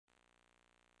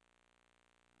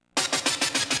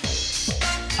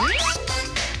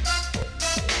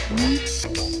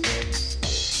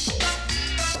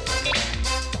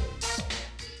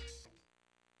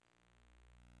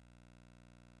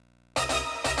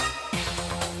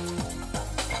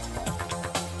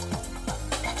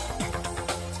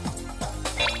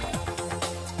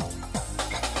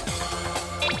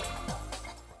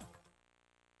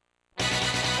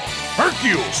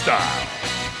Hercule style.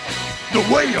 The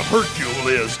way of Hercule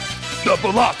is the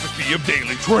philosophy of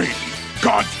daily training,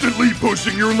 constantly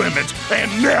pushing your limits and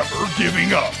never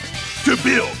giving up. To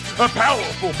build a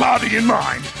powerful body and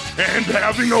mind and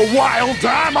having a wild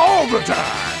time all the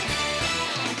time.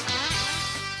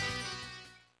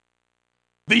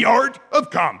 The art of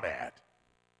combat.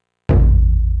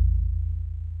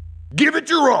 Give it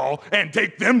your all and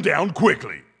take them down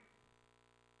quickly.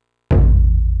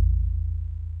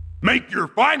 Make your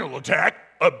final attack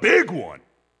a big one.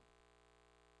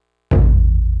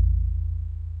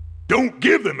 Don't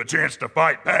give them a chance to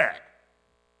fight back.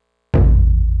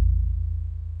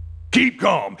 Keep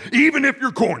calm, even if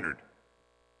you're cornered.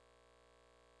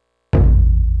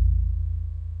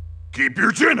 Keep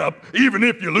your chin up, even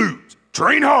if you lose.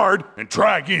 Train hard and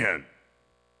try again.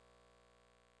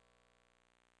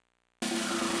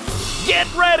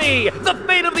 Get ready! The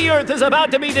fate of the Earth is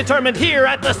about to be determined here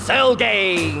at the Cell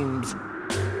Games!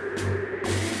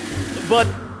 But,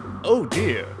 oh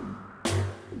dear.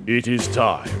 It is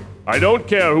time. I don't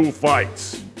care who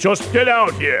fights. Just get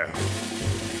out here.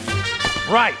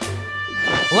 Right.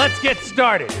 Let's get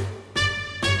started.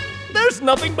 There's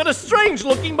nothing but a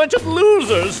strange-looking bunch of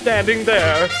losers standing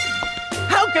there.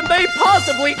 How can they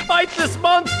possibly fight this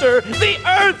monster? The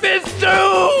Earth is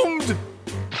doomed!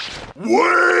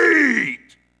 Wait!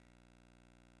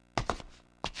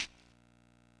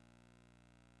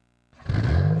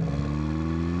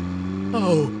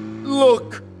 Oh,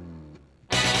 look!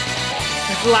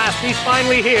 At last, he's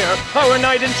finally here! Our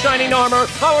knight in shining armor,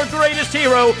 our greatest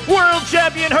hero, world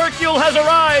champion Hercule has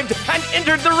arrived and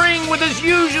entered the ring with his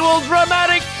usual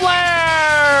dramatic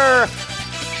flair!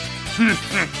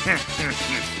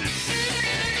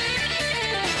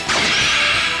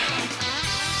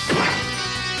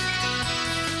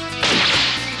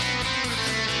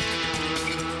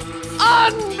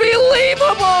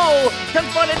 Unbelievable!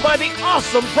 Confronted by the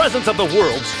awesome presence of the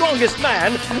world's strongest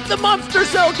man, the monster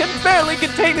cell can barely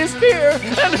contain his fear,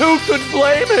 and who could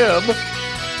blame him?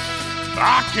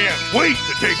 I can't wait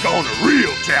to take on a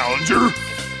real challenger.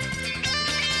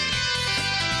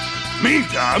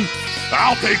 Meantime,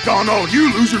 I'll take on all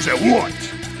you losers at once.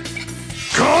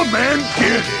 Come and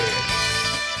get it!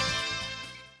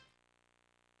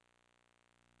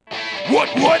 What?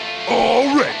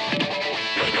 Already!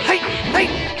 Hey!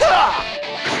 Ha!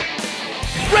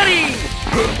 Ready!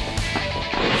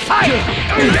 Fight!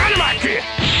 Dynamite kick!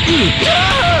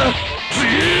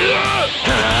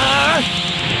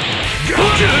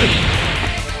 Gotcha!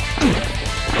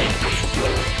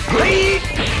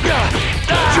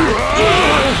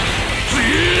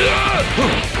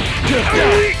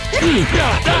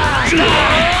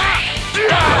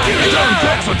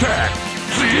 Cross attack!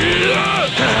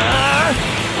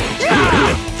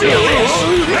 Feel this!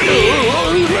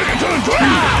 Megaton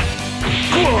Drive!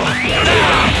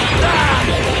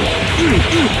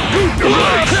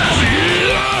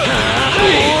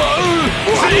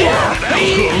 That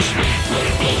was close!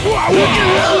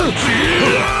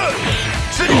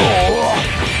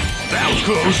 That was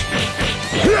close!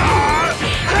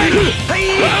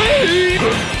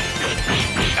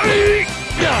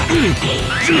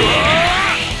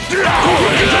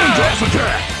 Cross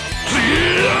attack!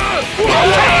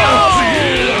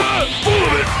 Full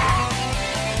of it!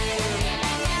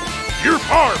 You're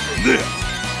far from this!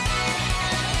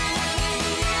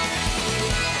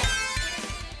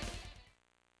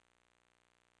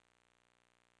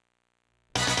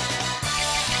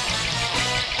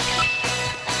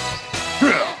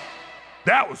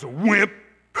 That was a wimp!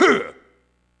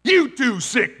 You two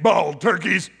sick bald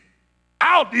turkeys!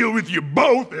 I'll deal with you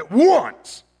both at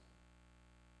once!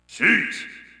 Jeez,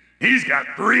 he's got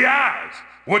 3 eyes!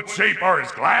 What shape are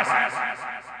his glasses?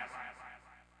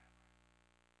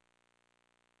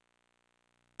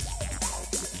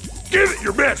 Give it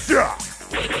your best shot!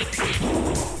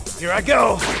 Here I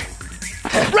go!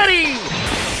 Ready!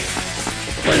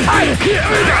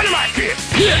 Dynamite kick!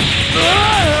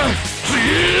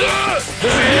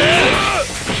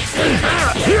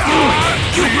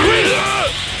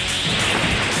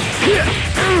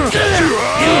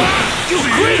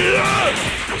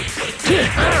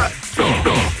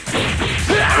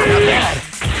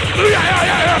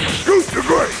 Scoop the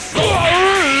grace!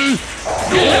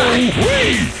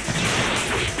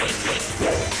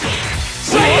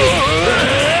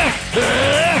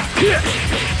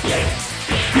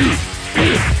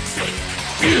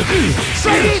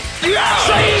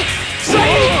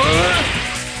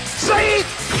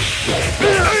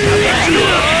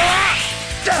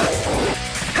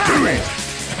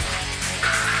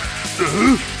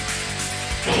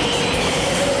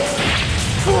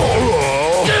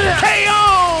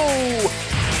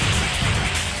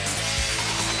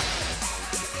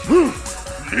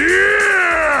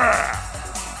 Yeah!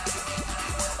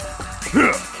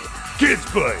 Kids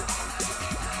play.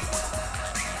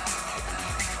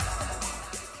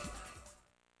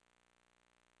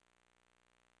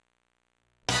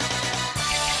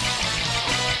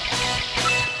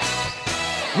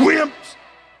 Wimps!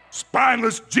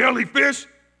 Spineless jellyfish!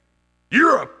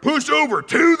 You're a pushover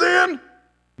too, then?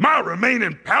 My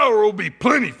remaining power will be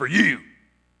plenty for you.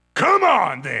 Come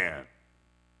on, then!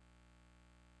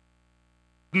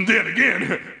 And then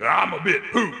again, I'm a bit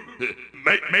pooped.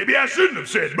 Maybe I shouldn't have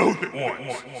said both at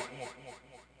once.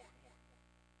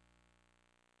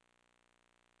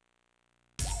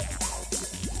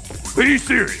 Be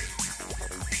serious.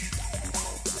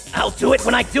 I'll do it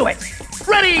when I do it.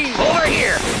 Ready! Over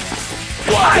here!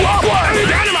 What?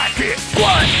 Dynamite kick!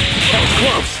 What? That was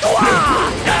close.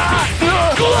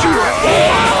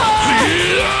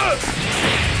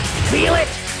 Feel it?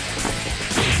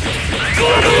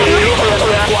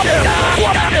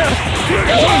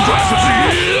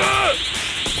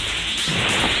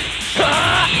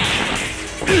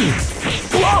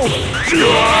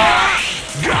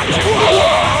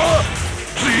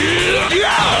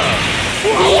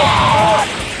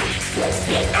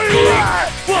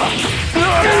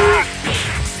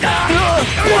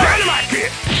 Dynamite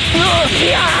kick!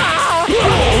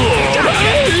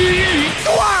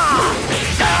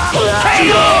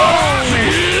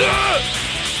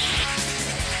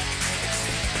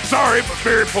 Sorry, but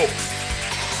very poor.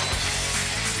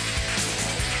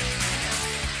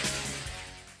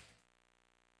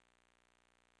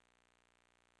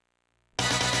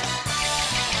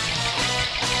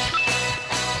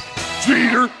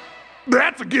 Cheater!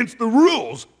 That's against the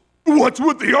rules. What's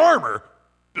with the armor?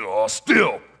 Oh,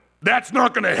 still, that's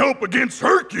not gonna help against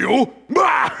Hercule.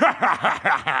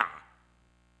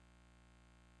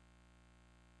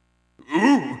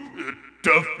 Ooh,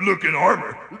 tough-looking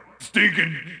armor.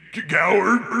 Stinking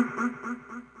coward.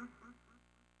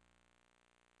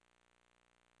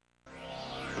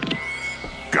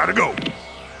 Gotta go.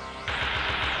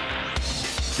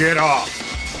 Get off.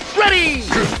 Ready!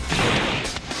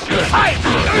 Hi!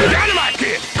 Dynamite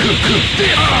kick!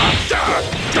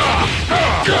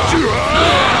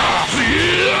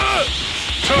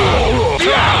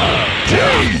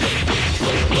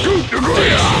 Scoop the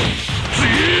grace!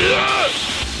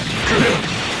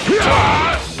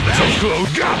 So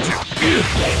close, gotcha!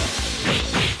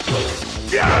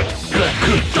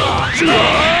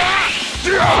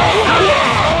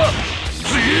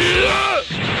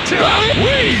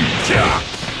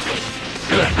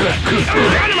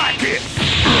 Dynamite kick!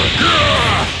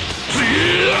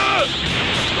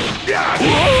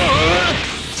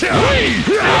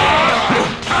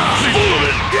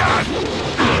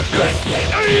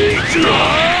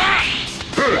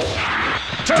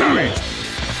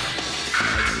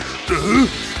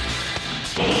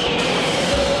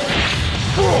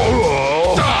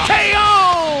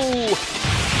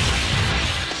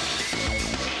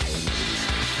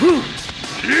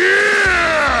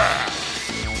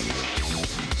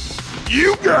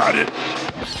 You got it!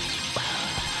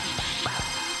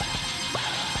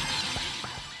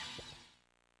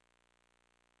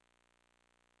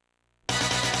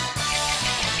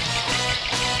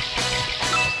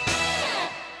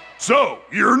 So,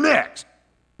 you're next.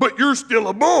 But you're still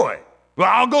a boy.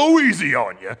 Well, I'll go easy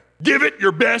on you. Give it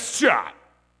your best shot.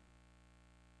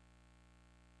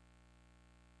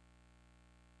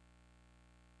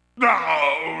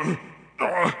 Oh,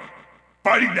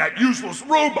 fighting that useless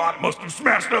robot must have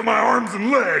smashed up my arms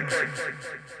and legs.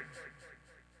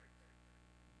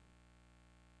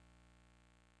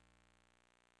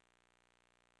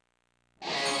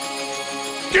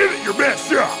 Give it your best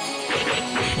shot.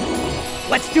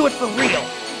 Let's do it for real.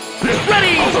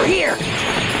 Ready! Over here!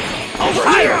 Over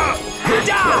here!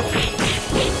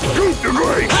 Scoop the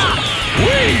grace!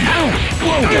 Wee!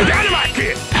 Dynamite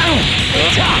kick!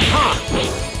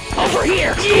 Over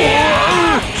here!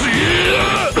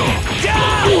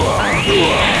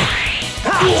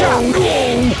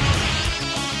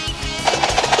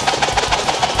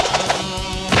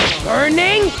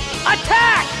 Burning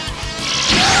attack!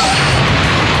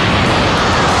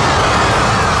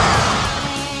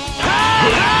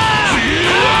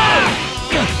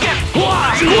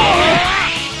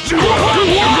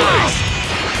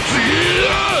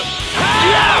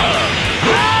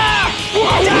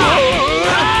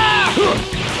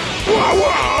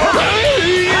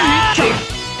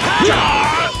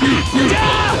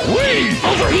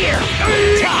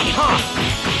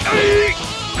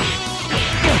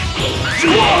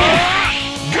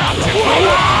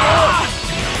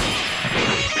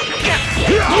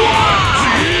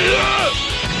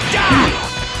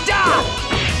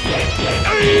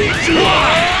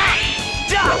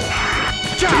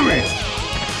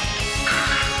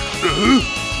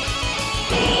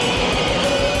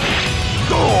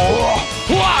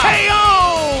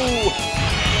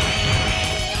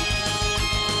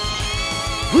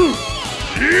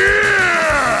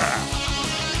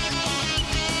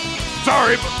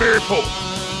 very pole.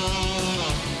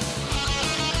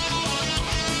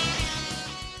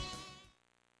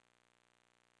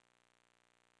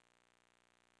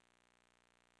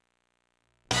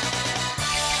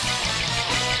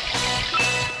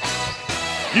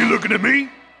 You looking at me?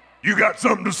 You got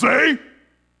something to say?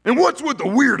 And what's with the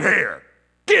weird hair?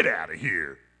 Get out of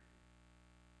here.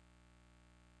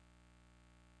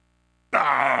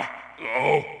 I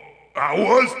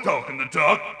was talking the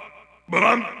talk, but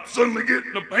I'm suddenly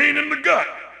getting a pain in the gut.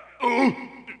 Oh,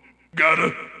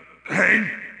 gotta hang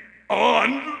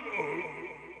on.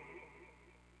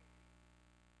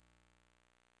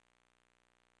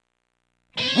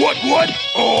 What?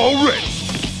 Already.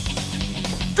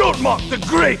 Don't mock the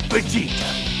great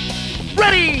Vegeta.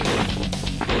 Ready!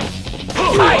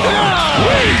 Go!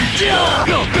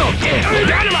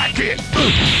 Dynamite Kid!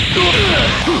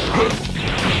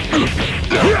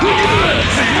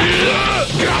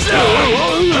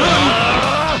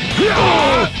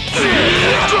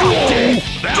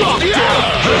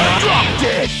 Drop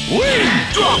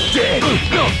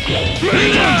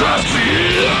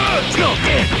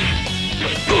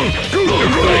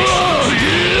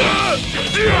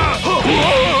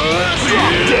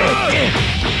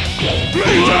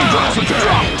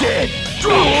dead!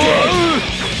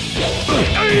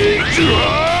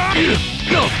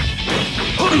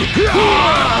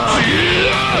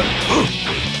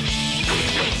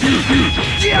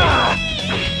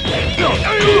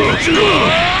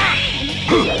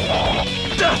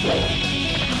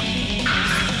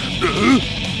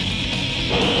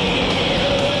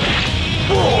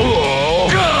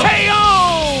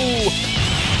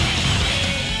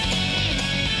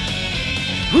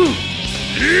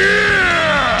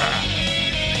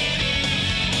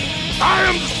 I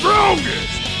am the strongest!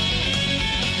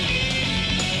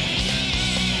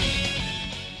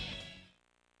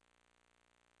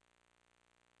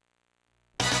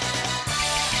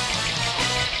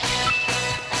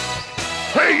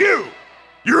 Hey you!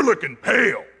 You're looking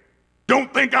pale.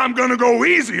 Don't think I'm gonna go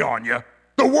easy on you.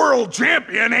 The world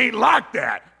champion ain't like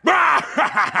that.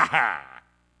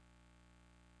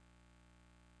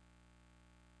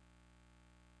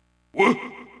 Well,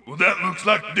 that looks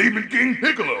like Demon King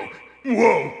Piccolo.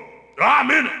 Whoa,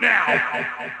 I'm in it now.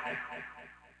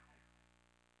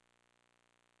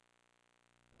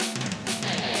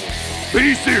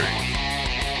 Be serious.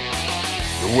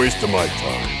 You're wasting my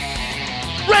time.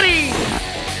 Ready!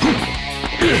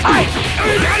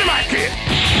 Dynamite Kid!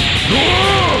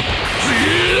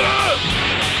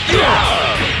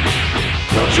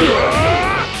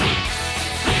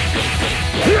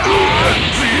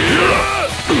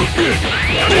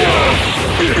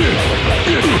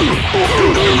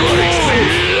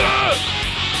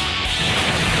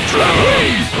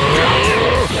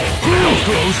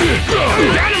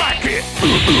 Dynamite Kid!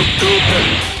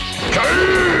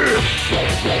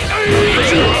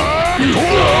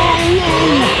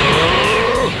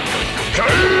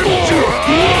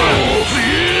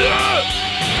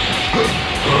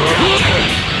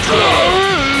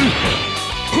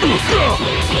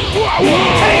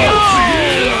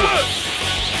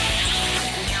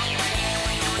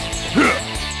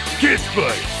 Kids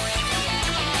play.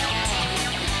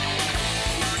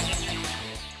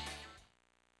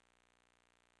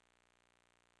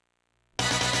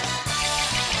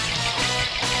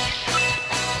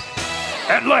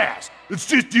 At last, it's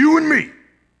just you and me.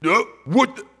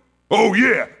 What the? Oh,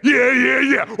 yeah.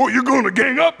 Oh, you're gonna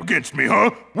gang up against me,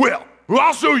 huh? Well,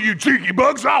 I'll show you cheeky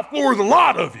bugs. I'll floor the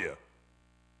lot of you.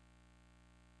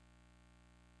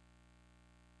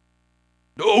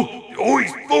 Oh,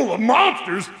 he's full of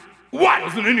monsters. Why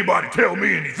doesn't anybody tell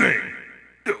me anything?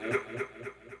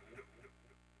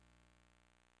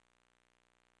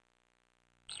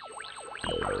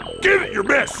 Give it your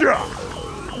best shot.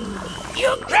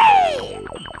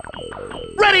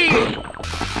 Ready!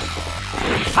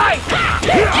 Fight!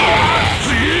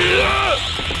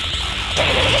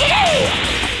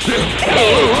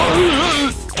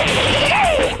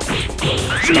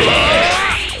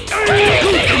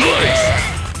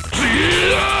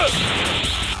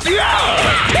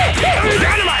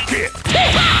 Dynamite Kid!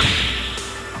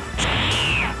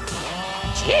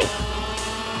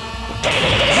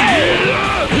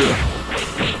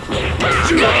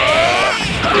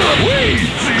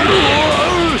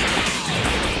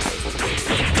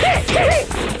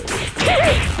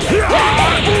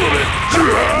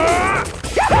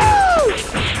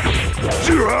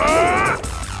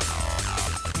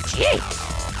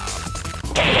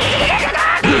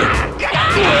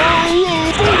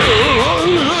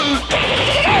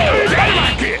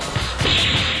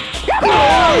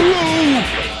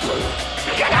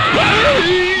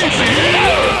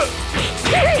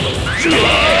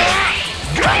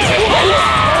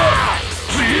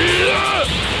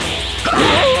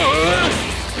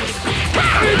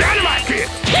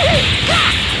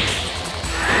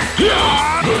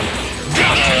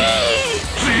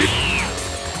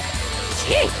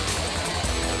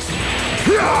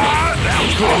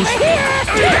 close.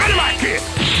 Dynamite kick!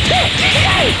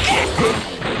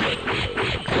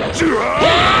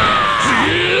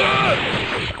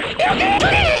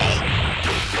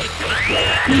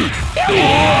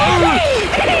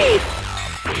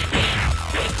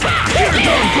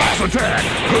 Class attack!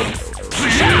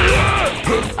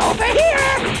 Over here!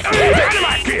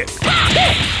 Dynamite kick!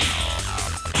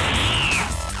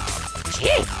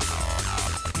 Yeah!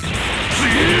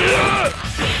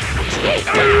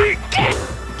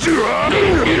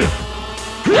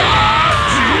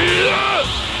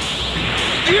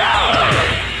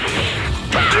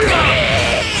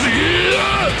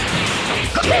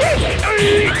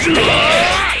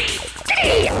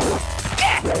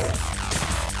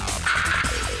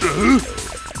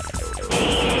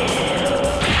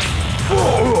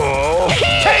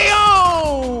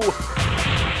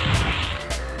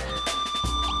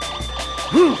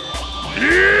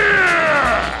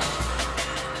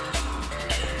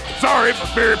 Sorry, it was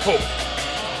very full.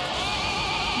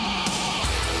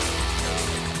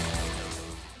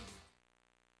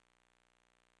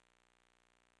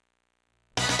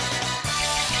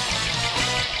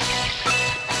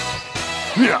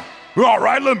 Yeah, all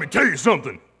right, let me tell you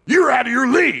something. You're out of your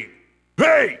league.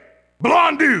 Hey,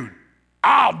 blonde dude,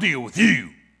 I'll deal with you.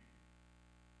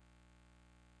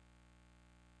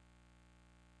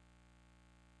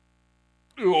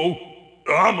 Oh,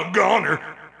 I'm a goner.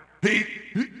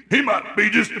 He might be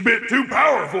just a bit too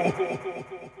powerful.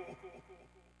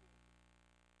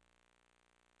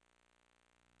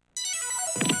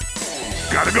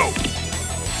 Gotta go.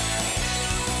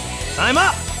 I'm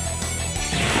up!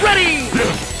 Ready!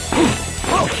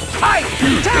 Hi!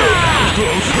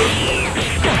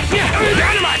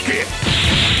 Dynamite kick!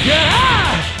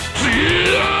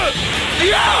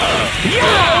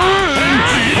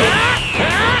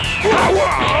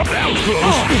 That was close.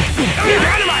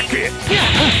 Dynamite kick!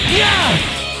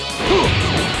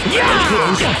 That was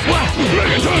close.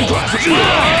 Reggaeton classic!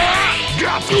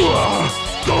 Got to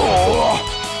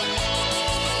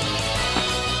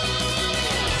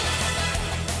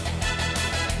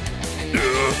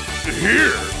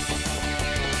here.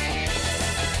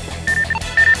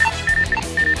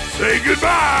 Say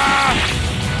goodbye.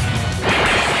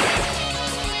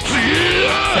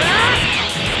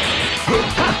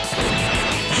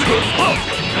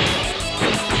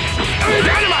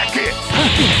 Dynamite kick.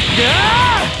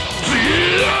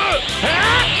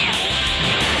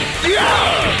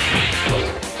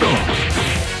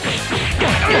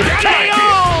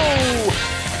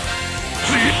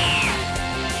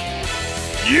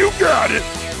 You got it!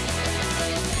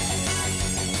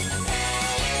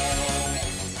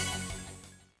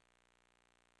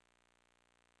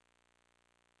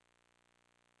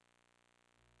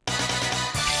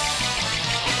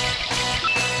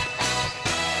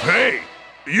 Hey,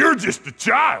 you're just a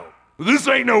child. This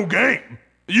ain't no game.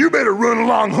 You better run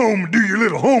along home and do your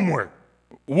little homework.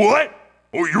 What?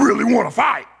 Oh, you really want to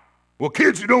fight? Well,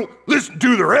 kids who don't listen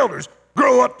to their elders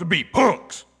grow up to be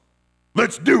punks.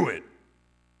 Let's do it.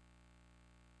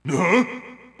 Huh?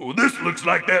 Well, this looks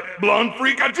like that blonde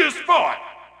freak I just fought.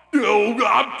 Oh,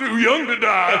 I'm too young to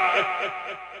die.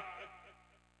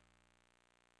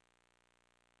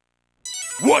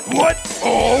 What?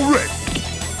 All ready.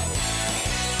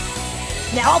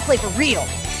 Now I'll play for real.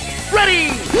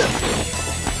 Ready!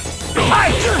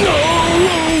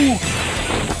 No!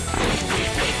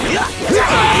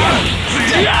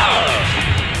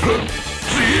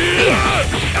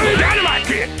 Dynamite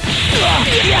kick!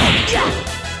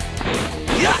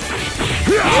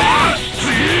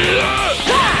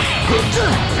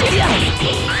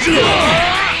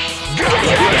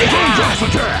 Cross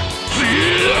attack!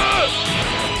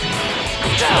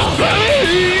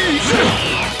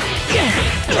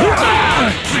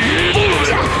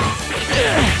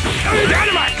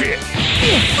 Dynamite kick!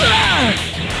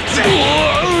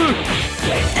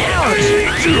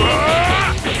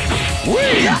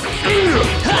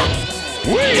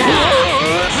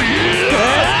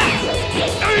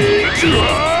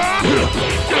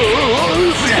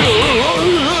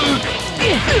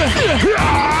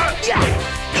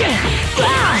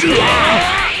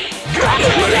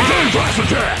 Cross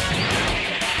attack!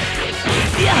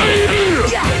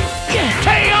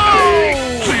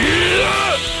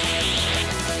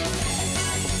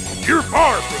 You're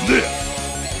far from this!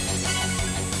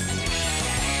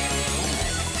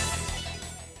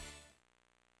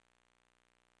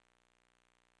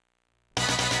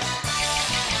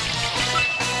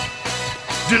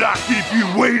 Did I keep you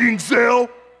waiting, Cell?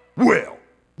 Well,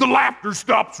 the laughter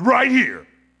stops right here.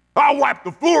 I'll wipe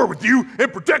the floor with you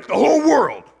and protect the whole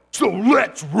world. So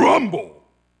let's rumble!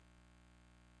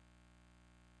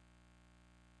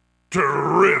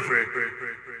 Terrific.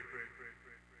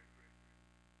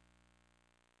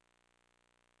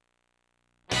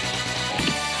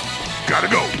 Gotta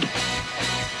go.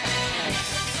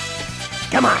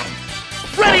 Come on.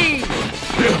 Ready!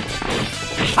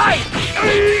 Fight!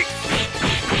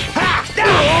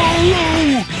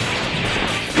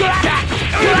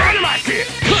 Dynamite kick!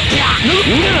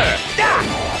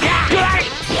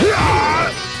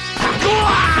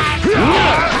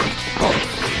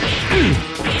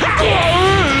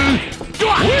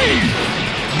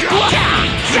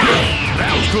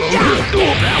 That was close.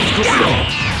 That was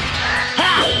close.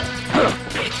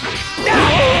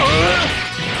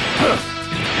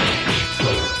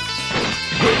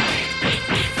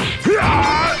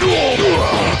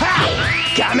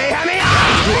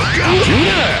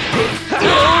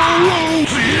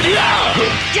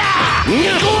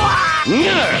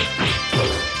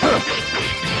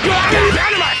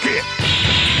 Dynamite kick!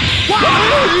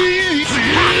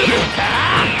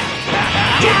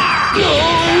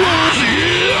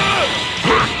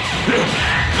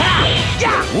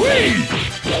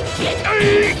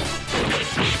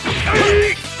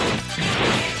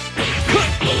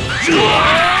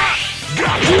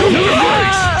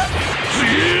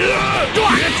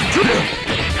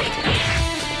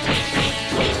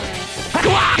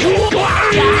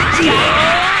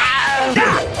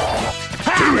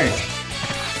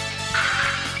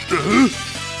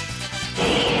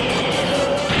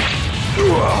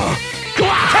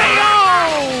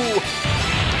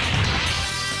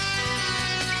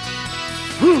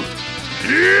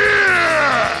 Yeah!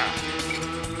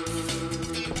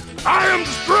 I am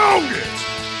the strongest!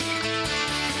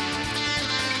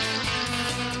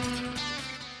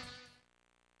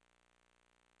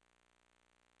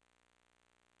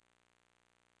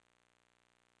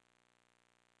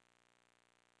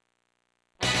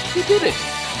 He did it!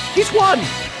 He's won!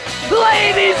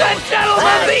 Ladies and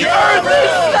gentlemen, the Earth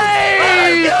is saved!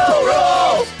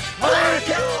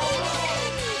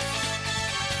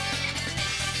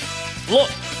 Look,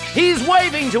 he's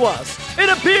waving to us. It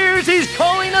appears he's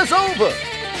calling us over.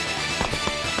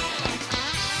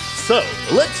 So,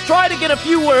 let's try to get a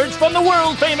few words from the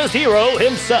world-famous hero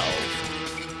himself.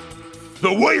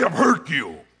 The way of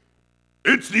Hercule.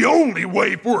 It's the only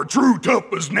way for a true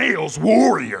tough-as-nails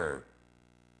warrior.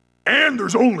 And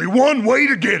there's only one way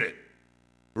to get it.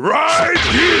 Right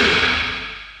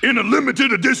here! In a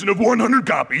limited edition of 100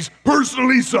 copies,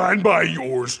 personally signed by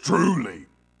yours truly.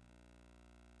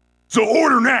 So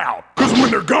order now, because when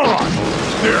they're gone,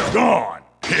 they're gone.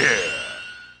 Yeah.